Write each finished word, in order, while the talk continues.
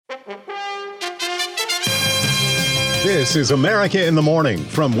This is America in the Morning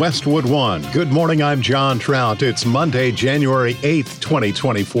from Westwood One. Good morning, I'm John Trout. It's Monday, January 8th,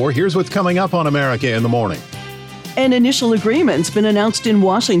 2024. Here's what's coming up on America in the Morning. An initial agreement's been announced in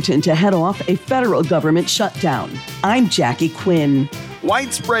Washington to head off a federal government shutdown. I'm Jackie Quinn.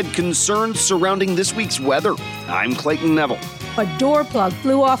 Widespread concerns surrounding this week's weather. I'm Clayton Neville. A door plug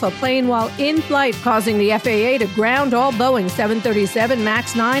flew off a plane while in flight, causing the FAA to ground all Boeing 737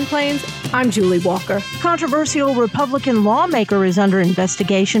 MAX 9 planes. I'm Julie Walker. Controversial Republican lawmaker is under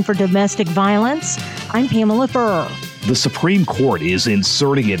investigation for domestic violence. I'm Pamela Furr. The Supreme Court is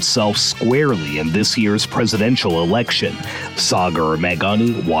inserting itself squarely in this year's presidential election. Sagar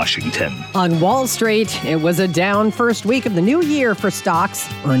Meghani, Washington. On Wall Street, it was a down first week of the new year for stocks.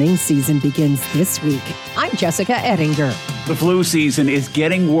 Earnings season begins this week. I'm Jessica Ettinger. The flu season is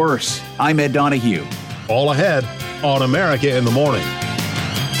getting worse. I'm Ed Donahue. All ahead on America in the Morning.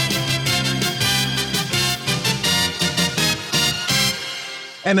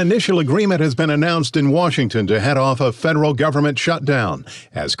 An initial agreement has been announced in Washington to head off a federal government shutdown.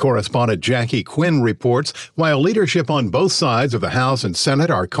 As correspondent Jackie Quinn reports, while leadership on both sides of the House and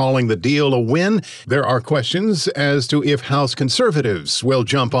Senate are calling the deal a win, there are questions as to if House conservatives will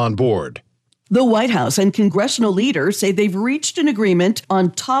jump on board. The White House and congressional leaders say they've reached an agreement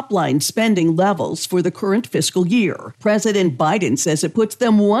on top-line spending levels for the current fiscal year. President Biden says it puts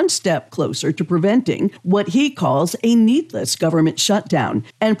them one step closer to preventing what he calls a needless government shutdown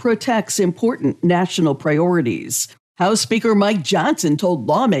and protects important national priorities. House Speaker Mike Johnson told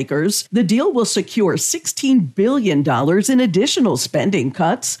lawmakers the deal will secure $16 billion in additional spending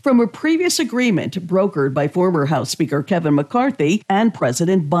cuts from a previous agreement brokered by former House Speaker Kevin McCarthy and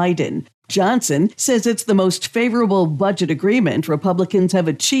President Biden. Johnson says it's the most favorable budget agreement Republicans have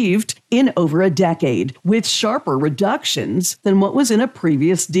achieved in over a decade, with sharper reductions than what was in a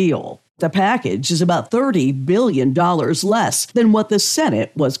previous deal. The package is about $30 billion less than what the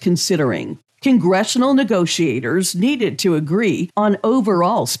Senate was considering. Congressional negotiators needed to agree on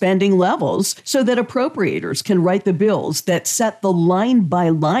overall spending levels so that appropriators can write the bills that set the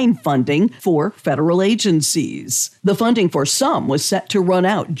line-by-line funding for federal agencies. The funding for some was set to run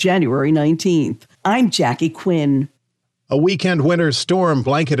out January 19th. I'm Jackie Quinn. A weekend winter storm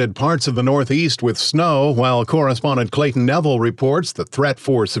blanketed parts of the Northeast with snow, while correspondent Clayton Neville reports the threat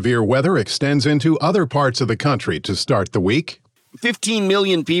for severe weather extends into other parts of the country to start the week. 15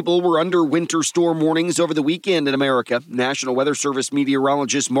 million people were under winter storm warnings over the weekend in America. National Weather Service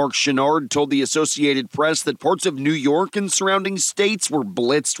meteorologist Mark Chenard told the Associated Press that parts of New York and surrounding states were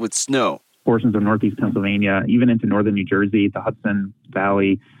blitzed with snow. Portions of northeast Pennsylvania, even into northern New Jersey, the Hudson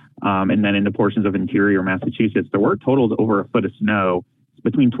Valley, and then into portions of interior Massachusetts, there were totals over a foot of snow,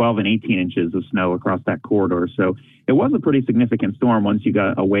 between 12 and 18 inches of snow across that corridor. So it was a pretty significant storm once you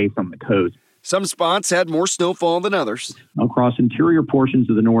got away from the coast. Some spots had more snowfall than others. Across interior portions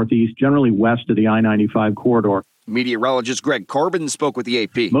of the Northeast, generally west of the I-95 corridor. Meteorologist Greg Carbon spoke with the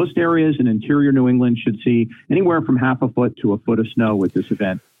AP. Most areas in interior New England should see anywhere from half a foot to a foot of snow with this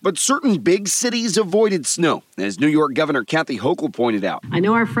event. But certain big cities avoided snow, as New York Governor Kathy Hochul pointed out. I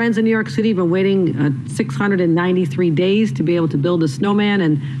know our friends in New York City have been waiting 693 days to be able to build a snowman,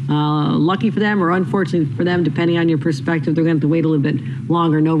 and lucky for them, or unfortunately for them, depending on your perspective, they're going to have to wait a little bit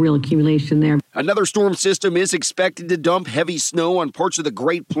longer. No real accumulation there. Another storm system is expected to dump heavy snow on parts of the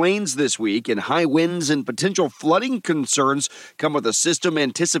Great Plains this week, and high winds and potential flooding concerns come with a system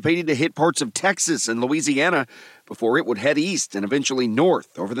anticipated to hit parts of Texas and Louisiana before it would head east and eventually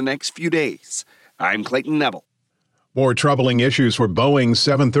north over the next few days. I'm Clayton Neville. More troubling issues for Boeing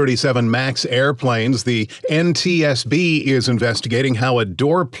 737 MAX airplanes. The NTSB is investigating how a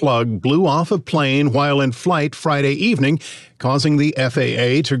door plug blew off a plane while in flight Friday evening, causing the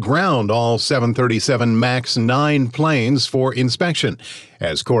FAA to ground all 737 MAX 9 planes for inspection.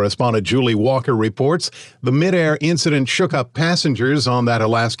 As correspondent Julie Walker reports, the mid-air incident shook up passengers on that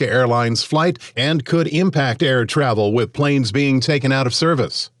Alaska Airlines flight and could impact air travel, with planes being taken out of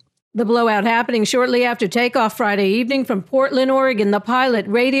service. The blowout happening shortly after takeoff Friday evening from Portland, Oregon. The pilot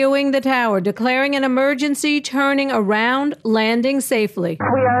radioing the tower, declaring an emergency, turning around, landing safely.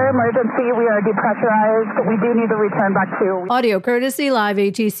 We are emergency. We are depressurized. We do need to return back to... Audio courtesy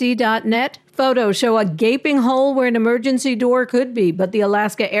liveatc.net. Photos show a gaping hole where an emergency door could be, but the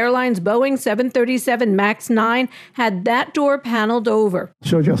Alaska Airlines Boeing 737 MAX 9 had that door paneled over.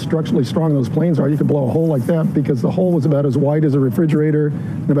 Shows you how structurally strong those planes are. You could blow a hole like that because the hole was about as wide as a refrigerator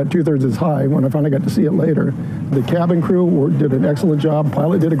and about 2/3 as high when I finally got to see it later. The cabin crew did an excellent job.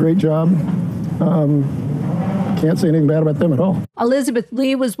 Pilot did a great job. Can't say anything bad about them at all. Elizabeth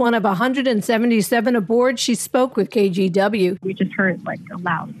Lee was one of 177 aboard. She spoke with KGW. We just heard like a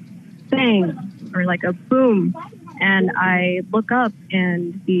loud bang or like a boom, And I look up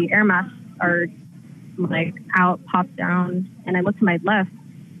and the air masks are like out, popped down, and I look to my left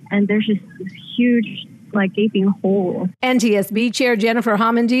and there's just this huge gaping hole. NTSB Chair Jennifer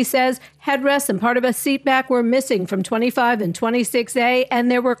Homendy says headrests and part of a seat back were missing from 25 and 26A, and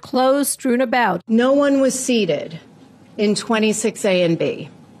there were clothes strewn about. No one was seated in 26A and B,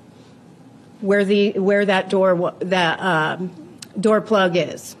 where that door plug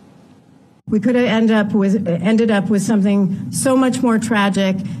is. We could have ended up with something so much more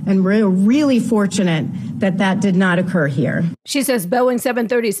tragic, and we're really fortunate that did not occur here. She says Boeing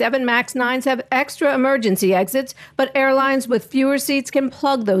 737 MAX 9s have extra emergency exits, but airlines with fewer seats can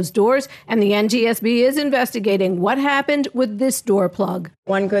plug those doors, and the NTSB is investigating what happened with this door plug.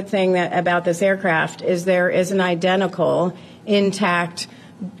 One good thing about this aircraft is there is an identical intact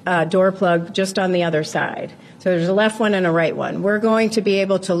door plug just on the other side. So there's a left one and a right one. We're going to be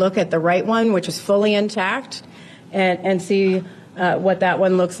able to look at the right one, which is fully intact, and see what that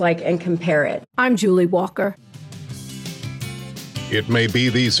one looks like and compare it. I'm Julie Walker. It may be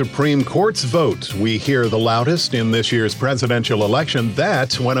the Supreme Court's vote we hear the loudest in this year's presidential election.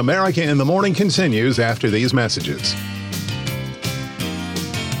 That's when America in the Morning continues after these messages.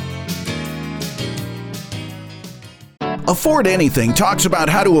 Afford Anything talks about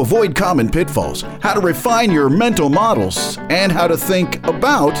how to avoid common pitfalls, how to refine your mental models, and how to think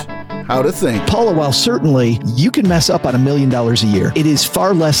about how to think. Paula, while certainly you can mess up on $1 million a year, it is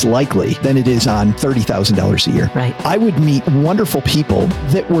far less likely than it is on $30,000 a year. Right. I would meet wonderful people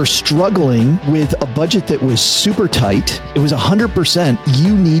that were struggling with a budget that was super tight. It was 100%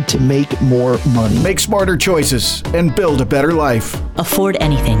 you need to make more money. Make smarter choices and build a better life. Afford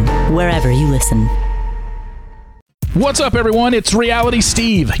Anything, wherever you listen. What's up, everyone? It's Reality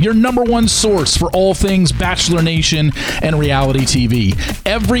Steve, your number one source for all things Bachelor Nation and reality TV.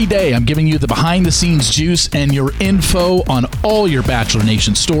 Every day, I'm giving you the behind-the-scenes juice and your info on all your Bachelor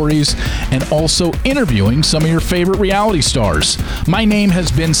Nation stories, and also interviewing some of your favorite reality stars. My name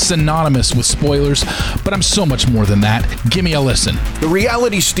has been synonymous with spoilers, but I'm so much more than that. Give me a listen. The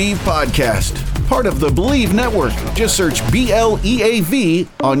Reality Steve Podcast, part of the Believe Network. Just search BLEAV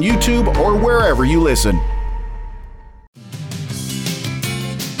on YouTube or wherever you listen.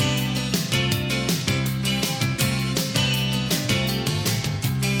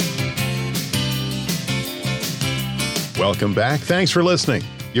 Welcome back. Thanks for listening.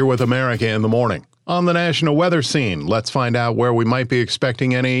 You're with America in the Morning. On the national weather scene, let's find out where we might be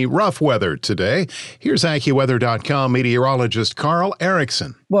expecting any rough weather today. Here's AccuWeather.com meteorologist Carl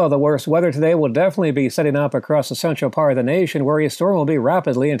Erickson. Well, the worst weather today will definitely be setting up across the central part of the nation, where a storm will be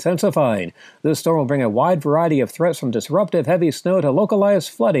rapidly intensifying. This storm will bring a wide variety of threats, from disruptive heavy snow to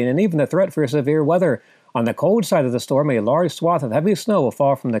localized flooding, and even the threat for severe weather. On the cold side of the storm, a large swath of heavy snow will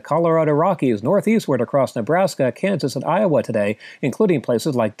fall from the Colorado Rockies northeastward across Nebraska, Kansas, and Iowa today, including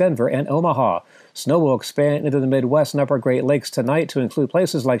places like Denver and Omaha. Snow will expand into the Midwest and Upper Great Lakes tonight to include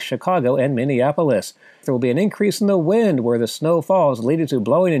places like Chicago and Minneapolis. There will be an increase in the wind where the snow falls, leading to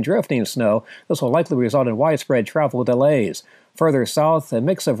blowing and drifting snow. This will likely result in widespread travel delays. Further south, a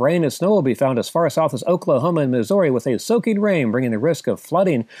mix of rain and snow will be found as far south as Oklahoma and Missouri, with a soaking rain bringing the risk of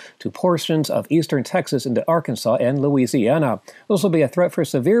flooding to portions of eastern Texas into Arkansas and Louisiana. This will be a threat for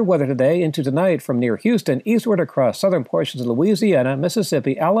severe weather today into tonight from near Houston eastward across southern portions of Louisiana,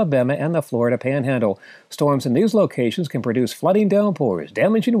 Mississippi, Alabama, and the Florida Panhandle. Storms in these locations can produce flooding downpours,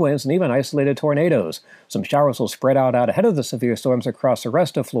 damaging winds, and even isolated tornadoes. Some showers will spread out ahead of the severe storms across the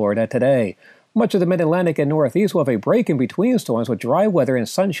rest of Florida today. Much of the mid-Atlantic and Northeast will have a break in between storms with dry weather and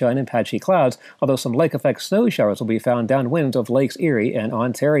sunshine and patchy clouds, although some lake-effect snow showers will be found downwind of Lakes Erie and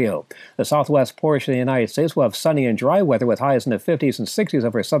Ontario. The southwest portion of the United States will have sunny and dry weather with highs in the 50s and 60s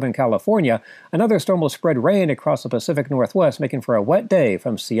over Southern California. Another storm will spread rain across the Pacific Northwest, making for a wet day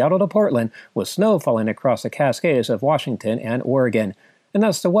from Seattle to Portland, with snow falling across the Cascades of Washington and Oregon. And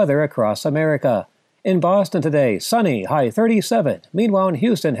that's the weather across America. In Boston today, sunny, high 37. Meanwhile, in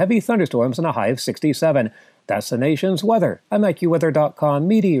Houston, heavy thunderstorms and a high of 67. That's the nation's weather. I'm AccuWeather.com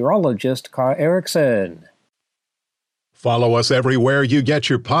meteorologist Carl Erickson. Follow us everywhere you get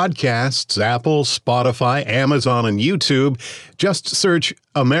your podcasts: Apple, Spotify, Amazon, and YouTube. Just search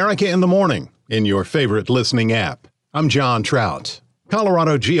America in the Morning in your favorite listening app. I'm John Trout.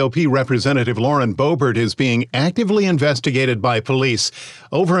 Colorado GOP Representative Lauren Boebert is being actively investigated by police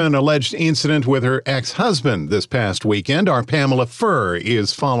over an alleged incident with her ex-husband this past weekend. Our Pamela Furr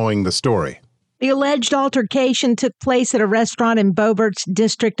is following the story. The alleged altercation took place at a restaurant in Boebert's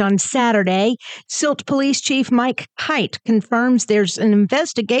district on Saturday. Silt Police Chief Mike Kite confirms there's an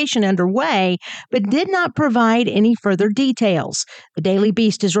investigation underway, but did not provide any further details. The Daily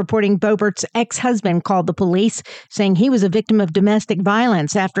Beast is reporting Boebert's ex-husband called the police, saying he was a victim of domestic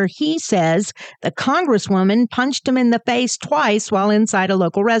violence after he says the congresswoman punched him in the face twice while inside a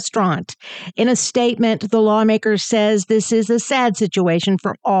local restaurant. In a statement, the lawmaker says this is a sad situation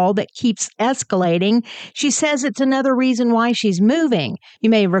for all that keeps escalating. She says it's another reason why she's moving. You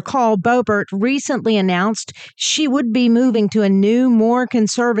may recall Boebert recently announced she would be moving to a new, more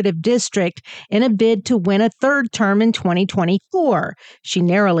conservative district in a bid to win a third term in 2024. She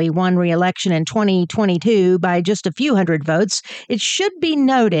narrowly won re-election in 2022 by just a few hundred votes. It should be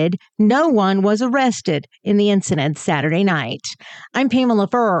noted no one was arrested in the incident Saturday night. I'm Pamela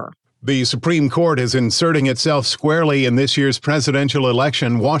Furr. The Supreme Court is inserting itself squarely in this year's presidential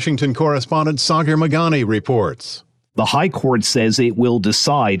election. Washington correspondent Sagar Meghani reports. The High Court says it will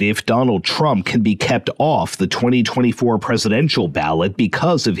decide if Donald Trump can be kept off the 2024 presidential ballot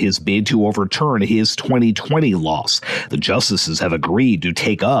because of his bid to overturn his 2020 loss. The justices have agreed to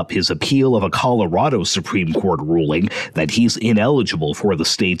take up his appeal of a Colorado Supreme Court ruling that he's ineligible for the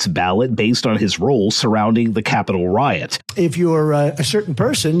state's ballot based on his role surrounding the Capitol riot. If you're a certain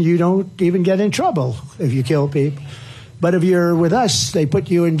person, you don't even get in trouble if you kill people. But if you're with us, they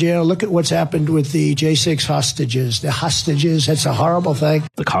put you in jail. Look at what's happened with the J6 hostages. The hostages, that's a horrible thing.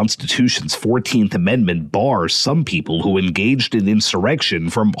 The Constitution's 14th Amendment bars some people who engaged in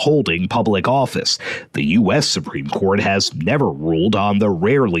insurrection from holding public office. The U.S. Supreme Court has never ruled on the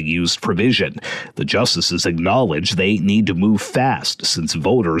rarely used provision. The justices acknowledge they need to move fast since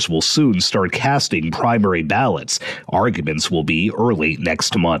voters will soon start casting primary ballots. Arguments will be early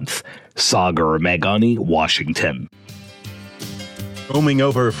next month. Sagar Meghani, Washington. Booming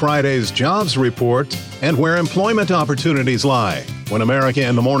over Friday's jobs report and where employment opportunities lie. When America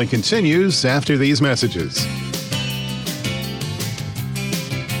in the Morning continues after these messages.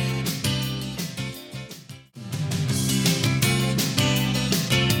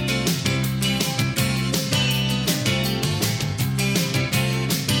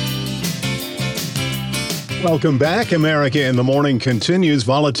 Welcome back. America in the Morning continues.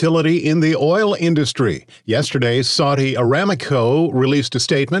 Volatility in the oil industry. Yesterday, Saudi Aramco released a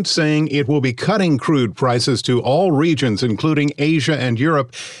statement saying it will be cutting crude prices to all regions, including Asia and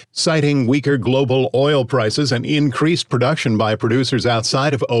Europe, citing weaker global oil prices and increased production by producers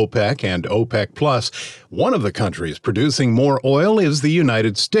outside of OPEC and OPEC Plus. One of the countries producing more oil is the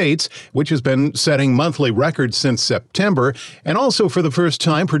United States, which has been setting monthly records since September, and also for the first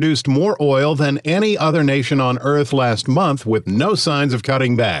time produced more oil than any other nation on Earth last month, with no signs of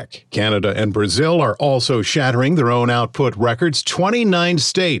cutting back. Canada and Brazil are also shattering their own output records. 29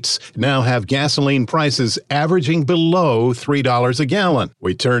 states now have gasoline prices averaging below $3 a gallon.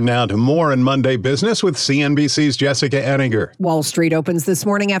 We turn now to more in Monday business with CNBC's Jessica Enninger. Wall Street opens this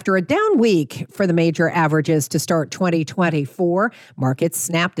morning after a down week for the major averages to start 2024. Markets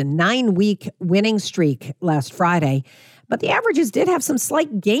snapped a 9-week winning streak last Friday. But the averages did have some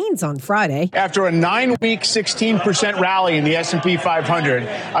slight gains on Friday. After a 9-week, 16% rally in the S&P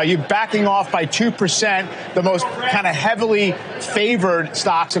 500, you're backing off by 2%. The most kind of heavily favored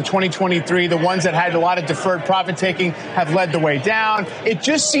stocks of 2023, the ones that had a lot of deferred profit taking, have led the way down. It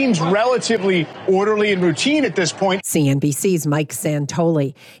just seems relatively orderly and routine at this point. CNBC's Mike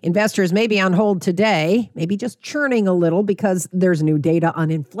Santoli. Investors may be on hold today, maybe just churning a little because there's new data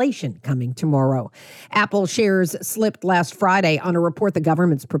on inflation coming tomorrow. Apple shares slipped last Friday on a report the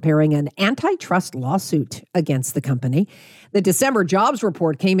government's preparing an antitrust lawsuit against the company. The December jobs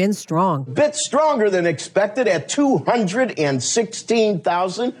report came in strong. Bit stronger than expected at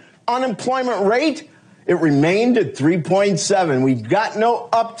 216,000. Unemployment rate, it remained at 3.7. We've got no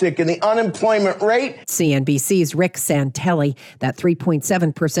uptick in the unemployment rate. CNBC's Rick Santelli. That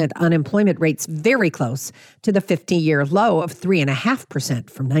 3.7% unemployment rate's very close to the 50-year low of 3.5%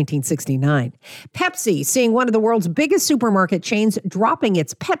 from 1969. Pepsi, seeing one of the world's biggest supermarket chains dropping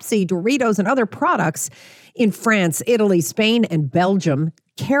its Pepsi, Doritos, and other products in France, Italy, Spain, and Belgium.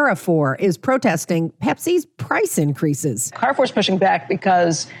 Carrefour is protesting Pepsi's price increases. Carrefour's pushing back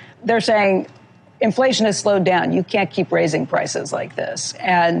because they're saying inflation has slowed down. You can't keep raising prices like this.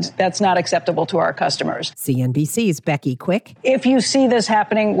 And that's not acceptable to our customers. CNBC's Becky Quick. If you see this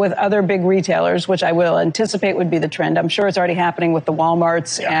happening with other big retailers, which I will anticipate would be the trend, I'm sure it's already happening with the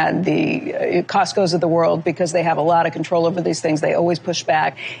Walmarts and the Costco's of the world because they have a lot of control over these things. They always push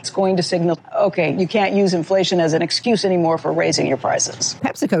back. It's going to signal, okay, you can't use inflation as an excuse anymore for raising your prices.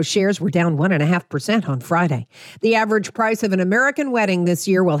 PepsiCo shares were down 1.5% on Friday. The average price of an American wedding this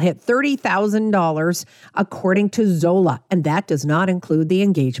year will hit $30,000, according to Zola, and that does not include the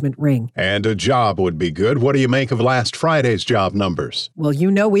engagement ring. And a job would be good. What do you make of last Friday's job numbers? Well,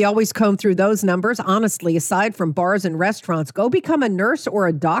 you know we always comb through those numbers. Honestly, aside from bars and restaurants, go become a nurse or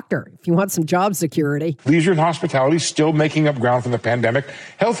a doctor if you want some job security. Leisure and hospitality still making up ground from the pandemic.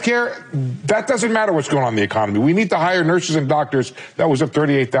 Healthcare, that doesn't matter what's going on in the economy. We need to hire nurses and doctors. That was up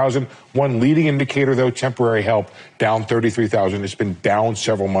 38,000. One leading indicator, though, temporary help, down 33,000. It's been down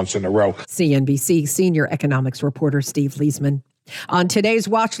several months in a row. CNBC senior economics reporter Steve Leisman. On today's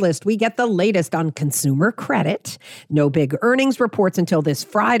watch list, we get the latest on consumer credit. No big earnings reports until this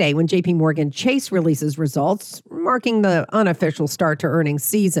Friday when JP Morgan Chase releases results, marking the unofficial start to earnings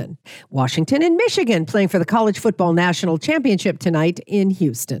season. Washington and Michigan playing for the College Football National Championship tonight in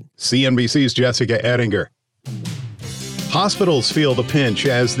Houston. CNBC's Jessica Ettinger. Hospitals feel the pinch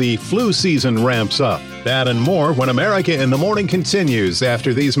as the flu season ramps up. That and more when America in the Morning continues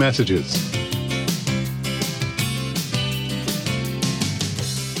after these messages.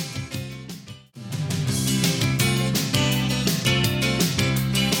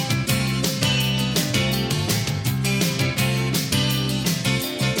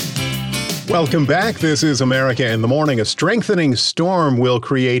 Welcome back. This is America in the Morning. A strengthening storm will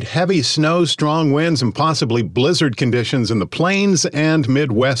create heavy snow, strong winds, and possibly blizzard conditions in the plains and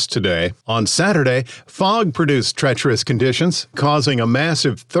Midwest today. On Saturday, fog produced treacherous conditions, causing a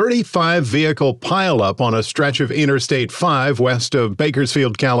massive 35-vehicle pileup on a stretch of Interstate 5 west of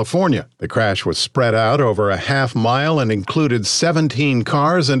Bakersfield, California. The crash was spread out over a half mile and included 17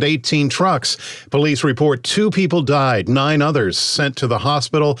 cars and 18 trucks. Police report 2 people died, 9 others sent to the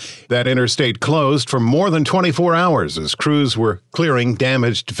hospital. That interstate closed for more than 24 hours as crews were clearing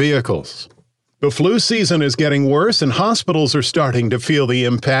damaged vehicles. The flu season is getting worse and hospitals are starting to feel the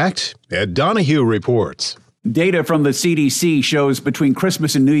impact. Ed Donahue reports. Data from the CDC shows between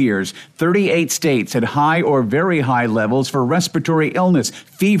Christmas and New Year's, 38 states had high or very high levels for respiratory illness,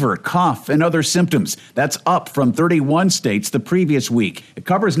 fever, cough, and other symptoms. That's up from 31 states the previous week. It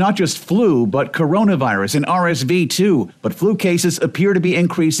covers not just flu, but coronavirus and RSV too. But flu cases appear to be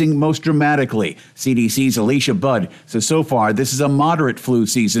increasing most dramatically. CDC's Alicia Budd says so far this is a moderate flu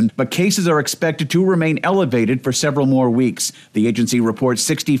season, but cases are expected to remain elevated for several more weeks. The agency reports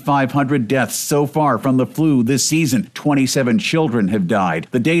 6,500 deaths so far from the flu this season. 27 children have died.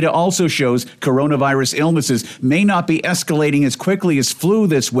 The data also shows coronavirus illnesses may not be escalating as quickly as flu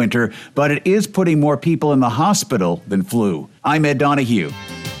this winter, but it is putting more people in the hospital than flu. I'm Ed Donahue.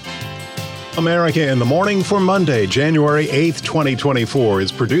 America in the Morning for Monday, January 8th, 2024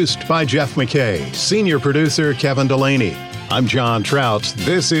 is produced by Jeff McKay, senior producer Kevin Delaney. I'm John Trout.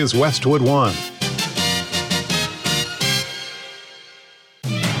 This is Westwood One.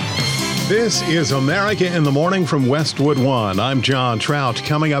 This is America in the Morning from Westwood One. I'm John Trout.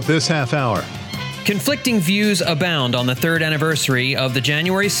 Coming up this half hour. Conflicting views abound on the third anniversary of the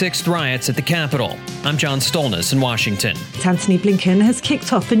January 6th riots at the Capitol. I'm John Stolnis in Washington. Anthony Blinken has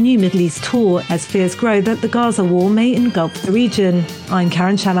kicked off a new Middle East tour as fears grow that the Gaza war may engulf the region. I'm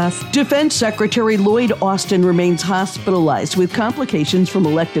Karen Chammas. Defense Secretary Lloyd Austin remains hospitalized with complications from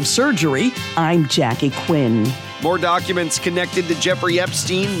elective surgery. I'm Jackie Quinn. More documents connected to Jeffrey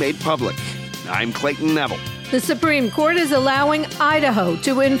Epstein made public. I'm Clayton Neville. The Supreme Court is allowing Idaho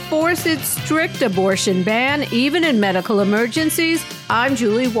to enforce its strict abortion ban, even in medical emergencies. I'm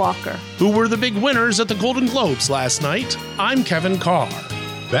Julie Walker. Who were the big winners at the Golden Globes last night? I'm Kevin Carr.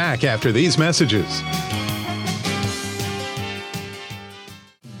 Back after these messages.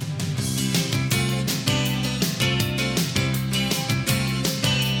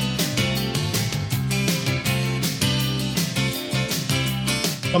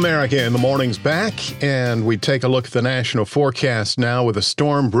 America in the Morning's back, and we take a look at the national forecast now with a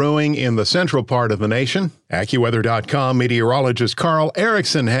storm brewing in the central part of the nation. AccuWeather.com meteorologist Carl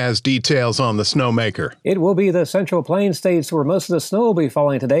Erickson has details on the snowmaker. It will be the Central Plains states where most of the snow will be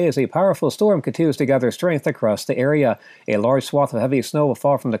falling today as a powerful storm continues to gather strength across the area. A large swath of heavy snow will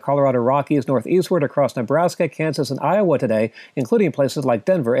fall from the Colorado Rockies northeastward across Nebraska, Kansas, and Iowa today, including places like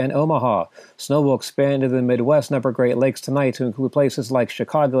Denver and Omaha. Snow will expand into the Midwest and Upper Great Lakes tonight to include places like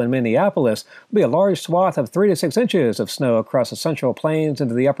Chicago and Minneapolis. Will be a large swath of 3 to 6 inches of snow across the Central Plains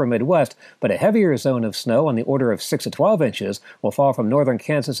into the Upper Midwest, but a heavier zone of snow on the order of 6 to 12 inches will fall from northern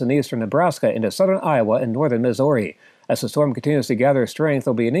Kansas and eastern Nebraska into southern Iowa and northern Missouri. As the storm continues to gather strength,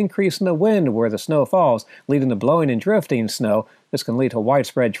 there will be an increase in the wind where the snow falls, leading to blowing and drifting snow. This can lead to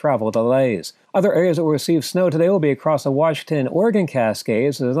widespread travel delays. Other areas that will receive snow today will be across the Washington and Oregon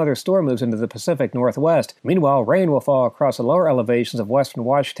Cascades as another storm moves into the Pacific Northwest. Meanwhile, rain will fall across the lower elevations of western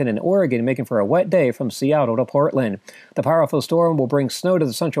Washington and Oregon, making for a wet day from Seattle to Portland. The powerful storm will bring snow to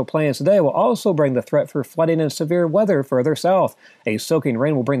the Central Plains today, will also bring the threat for flooding and severe weather further south. A soaking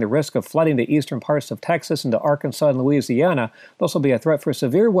rain will bring the risk of flooding to eastern parts of Texas into Arkansas and Louisiana. There'll also be a threat for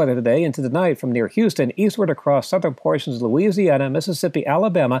severe weather today into the night from near Houston eastward across southern portions of Louisiana, Mississippi,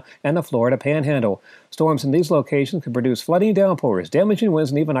 Alabama, and the Florida Panhandle. Storms in these locations could produce flooding downpours, damaging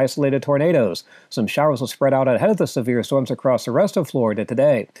winds, and even isolated tornadoes. Some showers will spread out ahead of the severe storms across the rest of Florida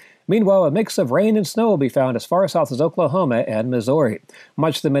today. Meanwhile, a mix of rain and snow will be found as far south as Oklahoma and Missouri.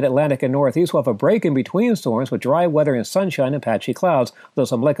 Much of the mid-Atlantic and Northeast will have a break in between storms with dry weather and sunshine and patchy clouds, though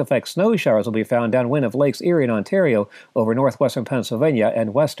some lake-effect snow showers will be found downwind of Lakes Erie and Ontario over northwestern Pennsylvania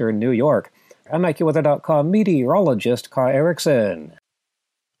and western New York. I'm AccuWeather.com meteorologist Carl Erickson.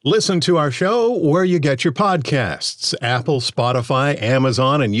 Listen to our show where you get your podcasts. Apple, Spotify,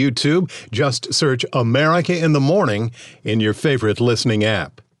 Amazon, and YouTube. Just search America in the Morning in your favorite listening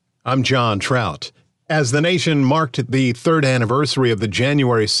app. I'm John Trout. As the nation marked the third anniversary of the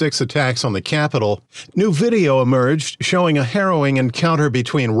January 6 attacks on the Capitol, new video emerged showing a harrowing encounter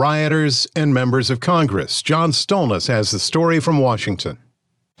between rioters and members of Congress. John Stolnis has the story from Washington.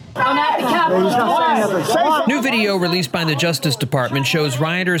 I'm at the Capitol. New video released by the Justice Department shows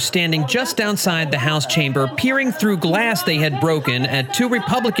rioters standing just outside the House chamber, peering through glass they had broken at two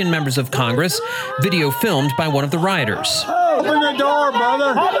Republican members of Congress. Video filmed by one of the rioters. Open the door,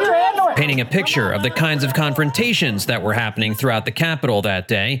 brother. Painting a picture of the kinds of confrontations that were happening throughout the Capitol that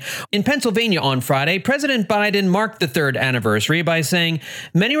day. In Pennsylvania on Friday, President Biden marked the third anniversary by saying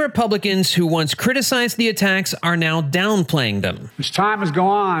many Republicans who once criticized the attacks are now downplaying them. As time has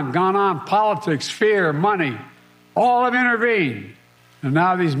gone on, politics, fear, money, all have intervened. And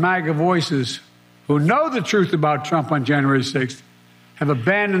now these MAGA voices who know the truth about Trump on January 6th have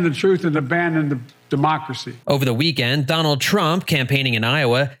abandoned the truth and abandoned the democracy. Over the weekend, Donald Trump, campaigning in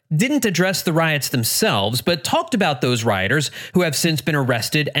Iowa, didn't address the riots themselves, but talked about those rioters who have since been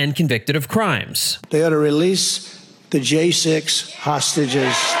arrested and convicted of crimes. They ought to release the J6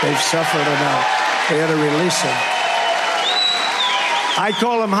 hostages. They've suffered enough. They ought to release them. I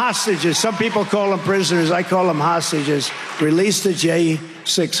call them hostages. Some people call them prisoners. I call them hostages. Release the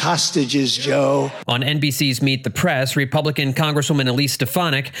J6 hostages, Joe. On NBC's Meet the Press, Republican Congresswoman Elise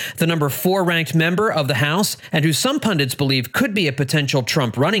Stefanik, the number 4 ranked member of the House, and who some pundits believe could be a potential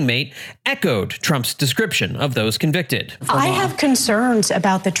Trump running mate, echoed Trump's description of those convicted. I have concerns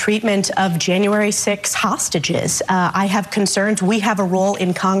about the treatment of January 6 hostages. I have concerns. We have a role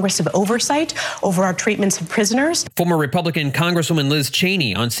in Congress of oversight over our treatments of prisoners. Former Republican Congresswoman Liz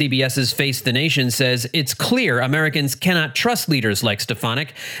Cheney on CBS's Face the Nation says it's clear Americans cannot trust leaders like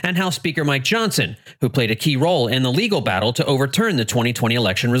Stefanik and House Speaker Mike Johnson, who played a key role in the legal battle to overturn the 2020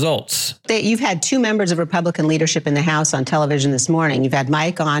 election results. You've had 2 members of Republican leadership in the House on television this morning. You've had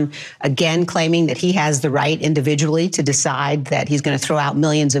Mike on again claiming that he has the right individually to decide that he's going to throw out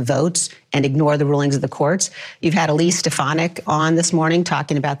millions of votes and ignore the rulings of the courts. You've had Elise Stefanik on this morning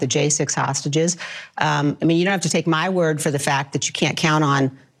talking about the J6 hostages. You don't have to take my word for the fact that you can't count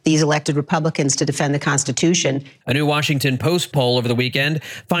on these elected Republicans to defend the Constitution. A new Washington Post poll over the weekend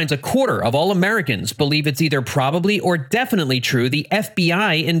finds a quarter of all Americans believe it's either probably or definitely true the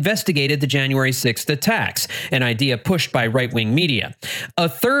FBI investigated the January 6th attacks, an idea pushed by right-wing media. A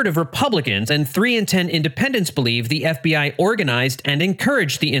third of Republicans and 3 in 10 independents believe the FBI organized and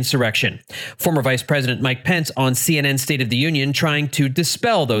encouraged the insurrection. Former Vice President Mike Pence on CNN's State of the Union trying to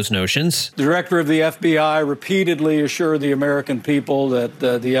dispel those notions. The director of the FBI repeatedly assured the American people that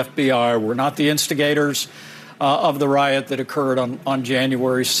the FBI were not the instigators of the riot that occurred on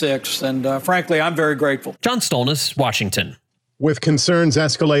January 6th. And frankly, I'm very grateful. John Stolnis, Washington. With concerns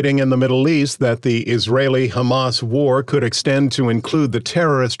escalating in the Middle East that the Israeli-Hamas war could extend to include the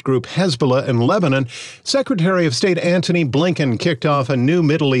terrorist group Hezbollah in Lebanon, Secretary of State Anthony Blinken kicked off a new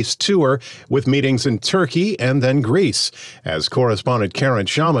Middle East tour with meetings in Turkey and then Greece. As correspondent Karen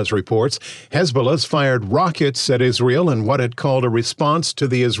Chammas reports, Hezbollah's fired rockets at Israel in what it called a response to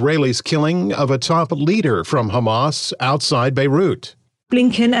the Israelis' killing of a top leader from Hamas outside Beirut.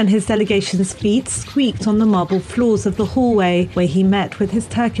 Blinken and his delegation's feet squeaked on the marble floors of the hallway, where he met with his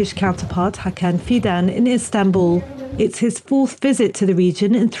Turkish counterpart Hakan Fidan in Istanbul. It's his 4th visit to the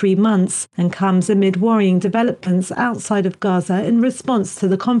region in 3 months and comes amid worrying developments outside of Gaza in response to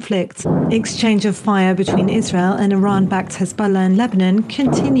the conflict. Exchange of fire between Israel and Iran-backed Hezbollah in Lebanon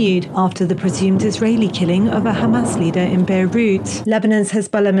continued after the presumed Israeli killing of a Hamas leader in Beirut. Lebanon's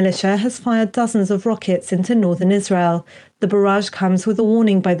Hezbollah militia has fired dozens of rockets into northern Israel. The barrage comes with a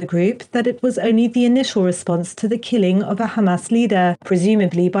warning by the group that it was only the initial response to the killing of a Hamas leader,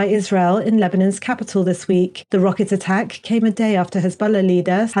 presumably by Israel, in Lebanon's capital this week. The rocket attack came a day after Hezbollah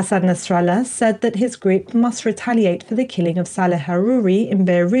leader Hassan Nasrallah said that his group must retaliate for the killing of Saleh Harouri in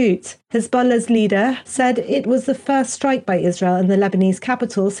Beirut. Hezbollah's leader said it was the first strike by Israel in the Lebanese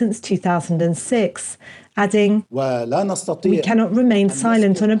capital since 2006. Adding, "We cannot remain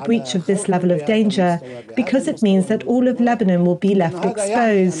silent on a breach of this level of danger because it means that all of Lebanon will be left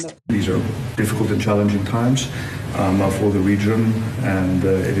exposed." These are difficult and challenging times for the region, and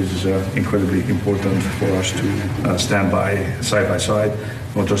it is incredibly important for us to stand by side,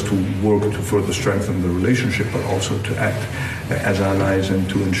 not just to work to further strengthen the relationship, but also to act as allies and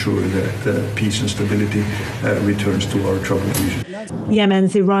to ensure that peace and stability returns to our troubled region.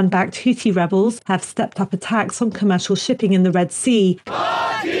 Yemen's Iran-backed Houthi rebels have stepped up attacks on commercial shipping in the Red Sea.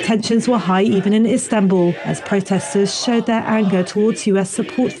 Tensions were high even in Istanbul as protesters showed their anger towards US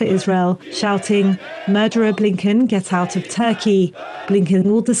support for Israel, shouting, "Murderer Blinken, get out of Turkey." Blinken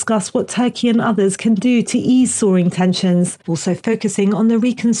will discuss what Turkey and others can do to ease soaring tensions, also focusing on the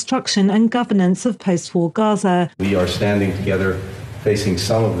reconstruction and governance of post-war Gaza. We are standing together facing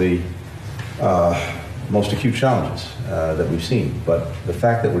some of the most acute challenges that we've seen. But the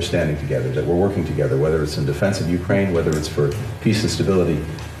fact that we're standing together, that we're working together, whether it's in defense of Ukraine, whether it's for peace and stability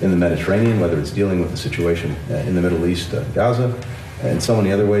in the Mediterranean, whether it's dealing with the situation in the Middle East, Gaza, and so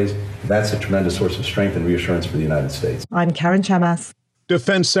many other ways, that's a tremendous source of strength and reassurance for the United States. I'm Karen Chammas.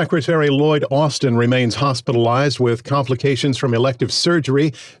 Defense Secretary Lloyd Austin remains hospitalized with complications from elective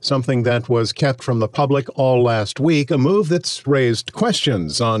surgery, something that was kept from the public all last week, a move that's raised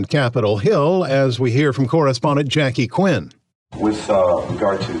questions on Capitol Hill, as we hear from correspondent Jackie Quinn. With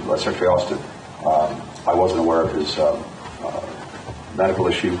regard to Secretary Austin, I wasn't aware of his medical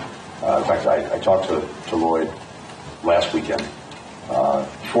issue. In fact, I talked to Lloyd last weekend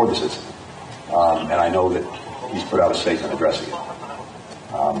before this incident, and I know that he's put out a statement addressing it.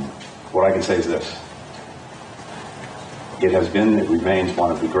 What I can say is this. It remains one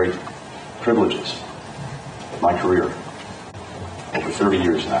of the great privileges of my career, over 30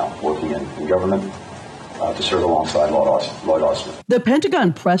 years now, working in government, to serve alongside Lloyd Austin. The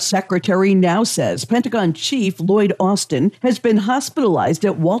Pentagon press secretary now says Pentagon Chief Lloyd Austin has been hospitalized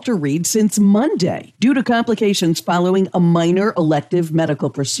at Walter Reed since Monday due to complications following a minor elective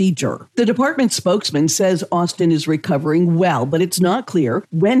medical procedure. The department spokesman says Austin is recovering well, but it's not clear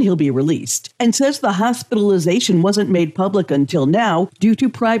when he'll be released, and says the hospitalization wasn't made public until now due to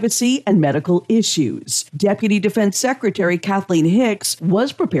privacy and medical issues. Deputy Defense Secretary Kathleen Hicks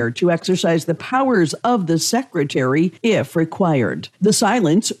was prepared to exercise the powers of the secretary if required. The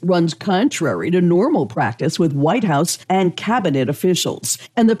silence runs contrary to normal practice with White House and cabinet officials,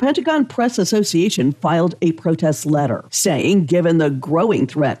 and the Pentagon Press Association filed a protest letter saying, given the growing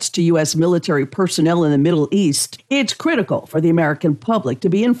threats to U.S. military personnel in the Middle East, it's critical for the American public to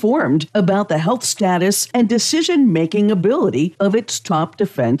be informed about the health status and decision-making ability of its top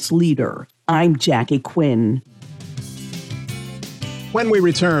defense leader. I'm Jackie Quinn. When we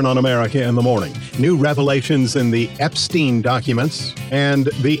return on America in the Morning, new revelations in the Epstein documents, and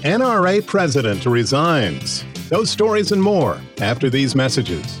the NRA president resigns. Those stories and more after these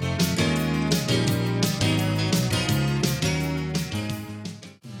messages.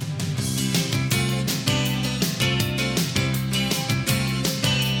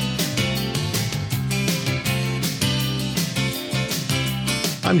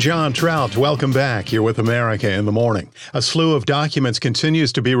 I'm John Trout. Welcome back. Here with America in the Morning. A slew of documents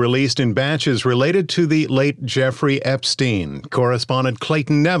continues to be released in batches related to the late Jeffrey Epstein. Correspondent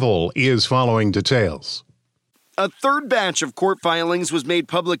Clayton Neville is following details. A third batch of court filings was made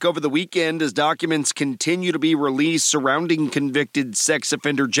public over the weekend as documents continue to be released surrounding convicted sex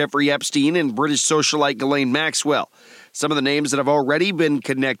offender Jeffrey Epstein and British socialite Ghislaine Maxwell. Some of the names that have already been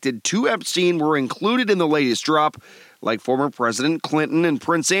connected to Epstein were included in the latest drop, like former President Clinton and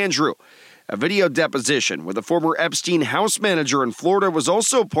Prince Andrew. A video deposition with a former Epstein house manager in Florida was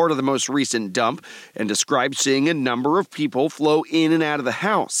also part of the most recent dump and described seeing a number of people flow in and out of the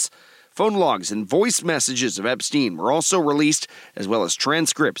house. Phone logs and voice messages of Epstein were also released, as well as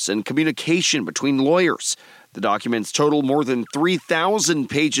transcripts and communication between lawyers. The documents total more than 3,000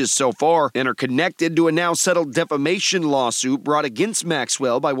 pages so far and are connected to a now settled defamation lawsuit brought against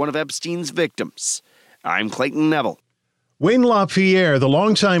Maxwell by one of Epstein's victims. I'm Clayton Neville. Wayne LaPierre, the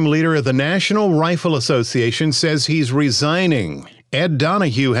longtime leader of the National Rifle Association, says he's resigning. Ed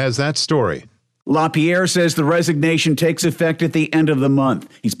Donahue has that story. LaPierre says the resignation takes effect at the end of the month.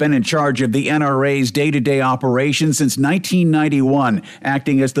 He's been in charge of the NRA's day-to-day operations since 1991,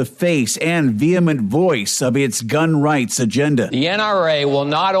 acting as the face and vehement voice of its gun rights agenda. The NRA will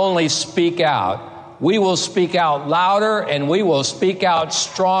not only speak out, we will speak out louder and we will speak out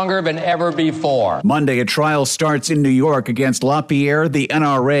stronger than ever before. Monday, a trial starts in New York against LaPierre, the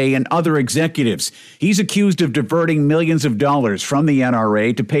NRA, and other executives. He's accused of diverting millions of dollars from the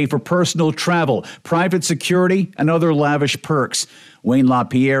NRA to pay for personal travel, private security, and other lavish perks. Wayne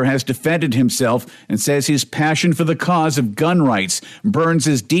LaPierre has defended himself and says his passion for the cause of gun rights burns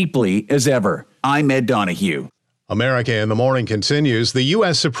as deeply as ever. I'm Ed Donahue. America in the Morning continues. The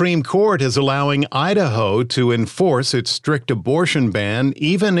U.S. Supreme Court is allowing Idaho to enforce its strict abortion ban,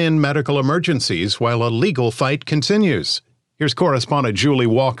 even in medical emergencies, while a legal fight continues. Here's correspondent Julie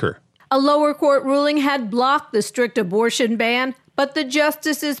Walker. A lower court ruling had blocked the strict abortion ban, but the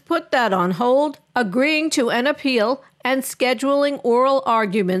justices put that on hold, agreeing to an appeal and scheduling oral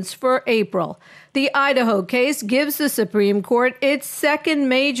arguments for April. The Idaho case gives the Supreme Court its second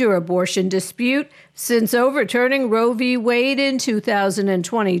major abortion dispute since overturning Roe v. Wade in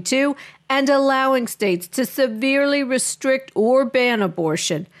 2022 and allowing states to severely restrict or ban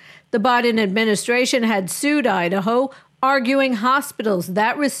abortion. The Biden administration had sued Idaho, arguing hospitals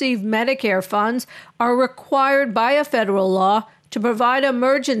that receive Medicare funds are required by a federal law to provide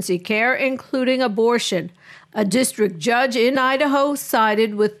emergency care, including abortion. A district judge in Idaho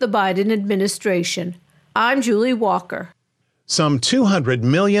sided with the Biden administration. I'm Julie Walker. Some 200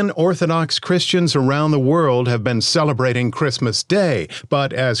 million Orthodox Christians around the world have been celebrating Christmas Day.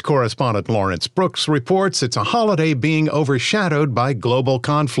 But as correspondent Lawrence Brooks reports, it's a holiday being overshadowed by global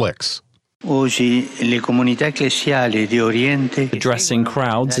conflicts. Addressing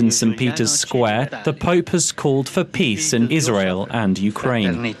crowds in St. Peter's Square, the Pope has called for peace in Israel and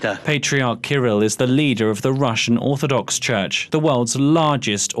Ukraine. Patriarch Kirill is the leader of the Russian Orthodox Church, the world's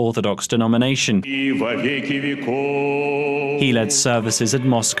largest Orthodox denomination. He led services at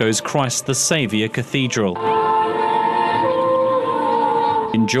Moscow's Christ the Savior Cathedral.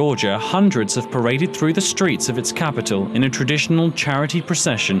 In Georgia, hundreds have paraded through the streets of its capital in a traditional charity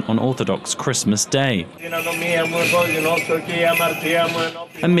procession on Orthodox Christmas Day.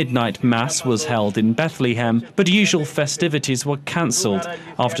 A midnight mass was held in Bethlehem, but usual festivities were cancelled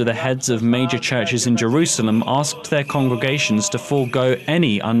after the heads of major churches in Jerusalem asked their congregations to forego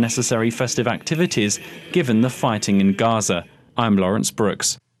any unnecessary festive activities given the fighting in Gaza. I'm Lawrence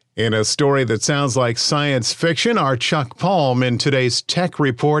Brooks. In a story that sounds like science fiction, our Chuck Palm in today's Tech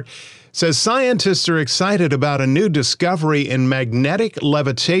Report says scientists are excited about a new discovery in magnetic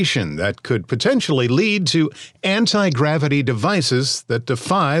levitation that could potentially lead to anti-gravity devices that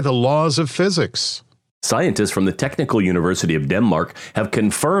defy the laws of physics. Scientists from the Technical University of Denmark have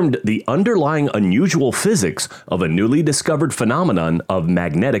confirmed the underlying unusual physics of a newly discovered phenomenon of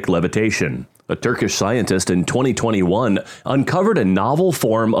magnetic levitation. A Turkish scientist in 2021 uncovered a novel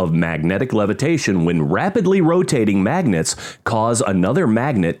form of magnetic levitation when rapidly rotating magnets cause another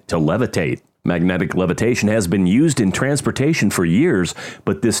magnet to levitate. Magnetic levitation has been used in transportation for years,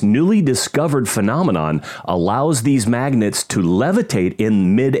 but this newly discovered phenomenon allows these magnets to levitate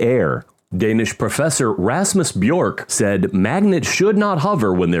in mid-air. Danish professor Rasmus Bjork said magnets should not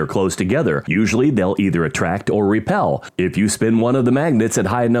hover when they're close together. Usually they'll either attract or repel. If you spin one of the magnets at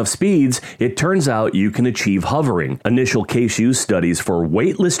high enough speeds, it turns out you can achieve hovering. Initial case use studies for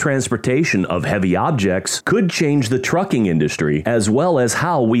weightless transportation of heavy objects could change the trucking industry, as well as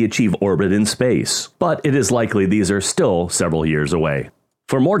how we achieve orbit in space. But it is likely these are still several years away.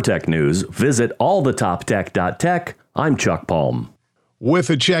 For more tech news, visit allthetoptech.tech. I'm Chuck Palm.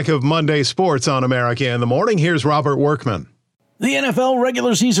 With a check of Monday sports on America in the Morning, here's Robert Workman. The NFL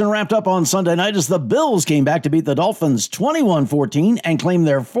regular season wrapped up on Sunday night as the Bills came back to beat the Dolphins 21-14 and claim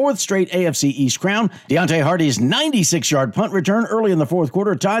their fourth straight AFC East crown. Deontay Hardy's 96-yard punt return early in the fourth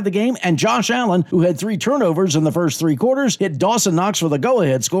quarter tied the game, and Josh Allen, who had 3 turnovers in the first 3 quarters, hit Dawson Knox for the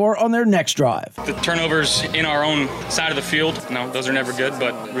go-ahead score on their next drive. The turnovers in our own side of the field, no, those are never good,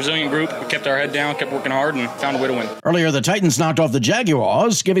 but resilient group. We kept our head down, kept working hard, and found a way to win. Earlier, the Titans knocked off the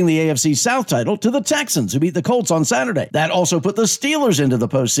Jaguars, giving the AFC South title to the Texans, who beat the Colts on Saturday. That also put the Steelers into the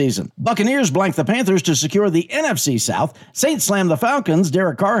postseason. Buccaneers blanked the Panthers to secure the NFC South. Saints slammed the Falcons.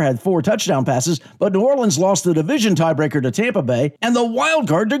 Derek Carr had 4 touchdown passes, but New Orleans lost the division tiebreaker to Tampa Bay and the wild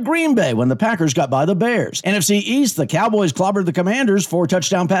card to Green Bay when the Packers got by the Bears. NFC East, the Cowboys clobbered the Commanders. 4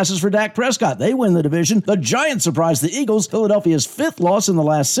 touchdown passes for Dak Prescott. They win the division. The Giants surprised the Eagles. Philadelphia's 5th loss in the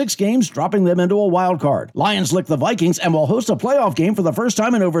last 6 games, dropping them into a wild card. Lions licked the Vikings and will host a playoff game for the first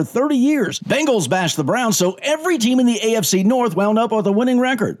time in over 30 years. Bengals bashed the Browns, so every team in the AFC North North wound up with a winning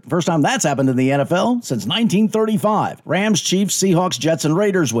record. First time that's happened in the NFL since 1935. Rams, Chiefs, Seahawks, Jets, and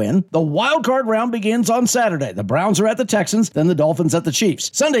Raiders win. The wild card round begins on Saturday. The Browns are at the Texans, then the Dolphins at the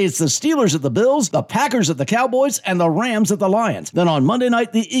Chiefs. Sunday, it's the Steelers at the Bills, the Packers at the Cowboys, and the Rams at the Lions. Then on Monday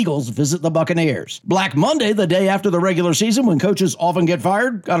night, the Eagles visit the Buccaneers. Black Monday, the day after the regular season when coaches often get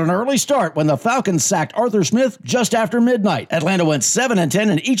fired, got an early start when the Falcons sacked Arthur Smith just after midnight. Atlanta went 7-10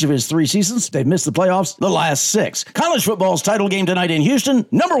 in each of his 3 seasons. They've missed the playoffs the last 6. College football's title game tonight in Houston.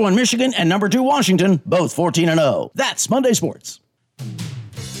 Number 1 Michigan and number 2 Washington, both 14-0. That's Monday Sports.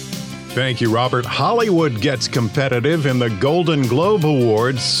 Thank you, Robert. Hollywood gets competitive in the Golden Globe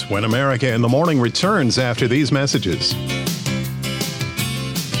Awards when America in the Morning returns after these messages.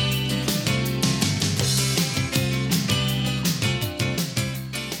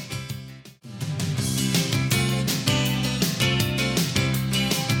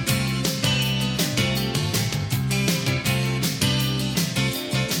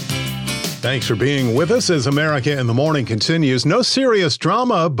 Thanks for being with us as America in the Morning continues. No serious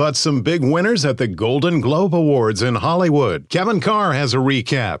drama, but some big winners at the Golden Globe Awards in Hollywood. Kevin Carr has a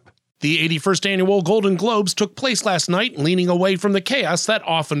recap. The 81st annual Golden Globes took place last night, leaning away from the chaos that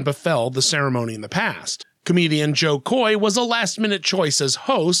often befell the ceremony in the past. Comedian Joe Coy was a last-minute choice as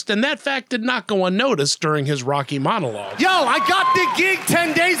host, and that fact did not go unnoticed during his Rocky monologue. Yo, I got the gig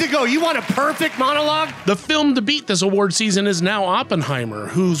 10 days ago. You want a perfect monologue? The film to beat this award season is now Oppenheimer,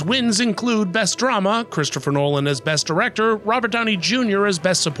 whose wins include Best Drama, Christopher Nolan as Best Director, Robert Downey Jr. as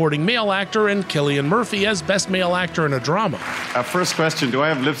Best Supporting Male Actor, and Cillian Murphy as Best Male Actor in a Drama. First question, do I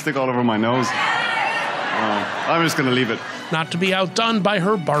have lipstick all over my nose? I'm just going to leave it. Not to be outdone by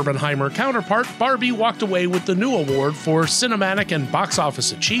her Barbenheimer counterpart, Barbie walked away with the new award for cinematic and box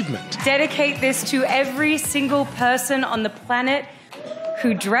office achievement. Dedicate this to every single person on the planet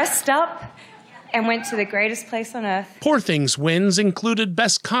who dressed up and went to the greatest place on earth. Poor Things wins included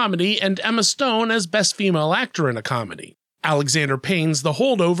Best Comedy and Emma Stone as Best Female Actor in a Comedy. Alexander Payne's The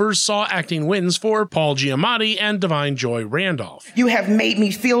Holdovers saw acting wins for Paul Giamatti and Divine Joy Randolph. You have made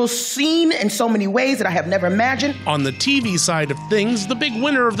me feel seen in so many ways that I have never imagined. On the TV side of things, the big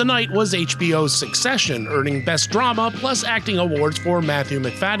winner of the night was HBO's Succession, earning Best Drama plus acting awards for Matthew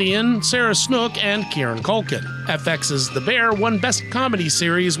Macfadyen, Sarah Snook, and Kieran Culkin. FX's The Bear won Best Comedy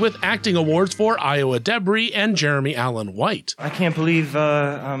Series with acting awards for Iowa Debris and Jeremy Allen White. I can't believe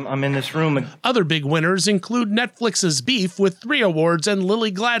I'm in this room. Other big winners include Netflix's Beef with 3 awards and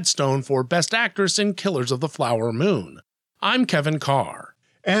Lily Gladstone for Best Actress in Killers of the Flower Moon. I'm Kevin Carr.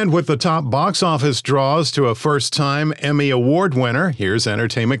 And with the top box office draws to a first-time Emmy Award winner, here's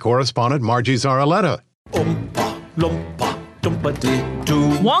entertainment correspondent Margie Zaraletta.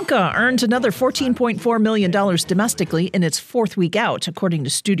 Wonka earned another $14.4 million domestically in its 4th week out, according to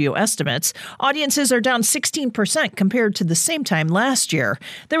studio estimates. Audiences are down 16% compared to the same time last year.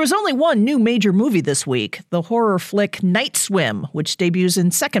 There was only one new major movie this week, the horror flick Night Swim, which debuts in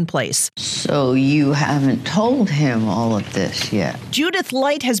 2nd place. So you haven't told him all of this yet? Judith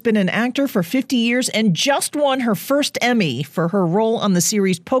Light has been an actor for 50 years and just won her first Emmy for her role on the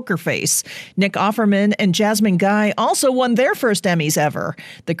series Poker Face. Nick Offerman and Jasmine Guy also won their first Emmys ever.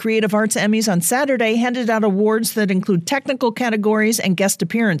 The Creative Arts Emmys on Saturday handed out awards that include technical categories and guest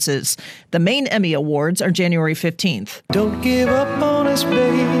appearances. The main Emmy Awards are January 15th. Don't give up on us,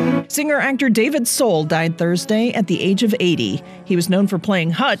 babe. Singer-actor David Soul died Thursday at the age of 80. He was known for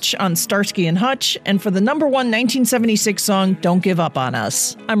playing Hutch on Starsky and Hutch and for the #1 1976 song Don't Give Up on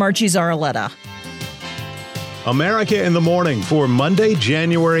Us. I'm Archie Zaraletta. America in the Morning for Monday,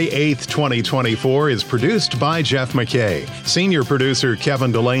 January 8th, 2024 is produced by Jeff McKay. Senior producer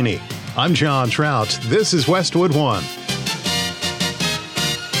Kevin Delaney. I'm John Trout. This is Westwood One.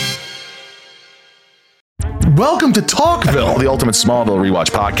 Welcome to Talkville, the ultimate Smallville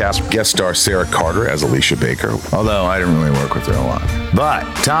rewatch podcast. Guest star Sarah Carter as Alicia Baker, although I didn't really work with her a lot. But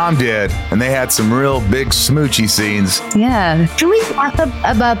Tom did, and they had some real big smoochy scenes. Yeah. Can we talk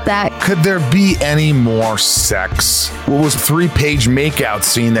about that? Could there be any more sex? What was a 3-page makeout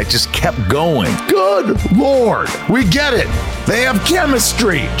scene that just kept going? Good Lord. We get it. They have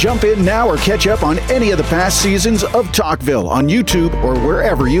chemistry. Jump in now or catch up on any of the past seasons of Talkville on YouTube or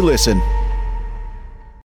wherever you listen.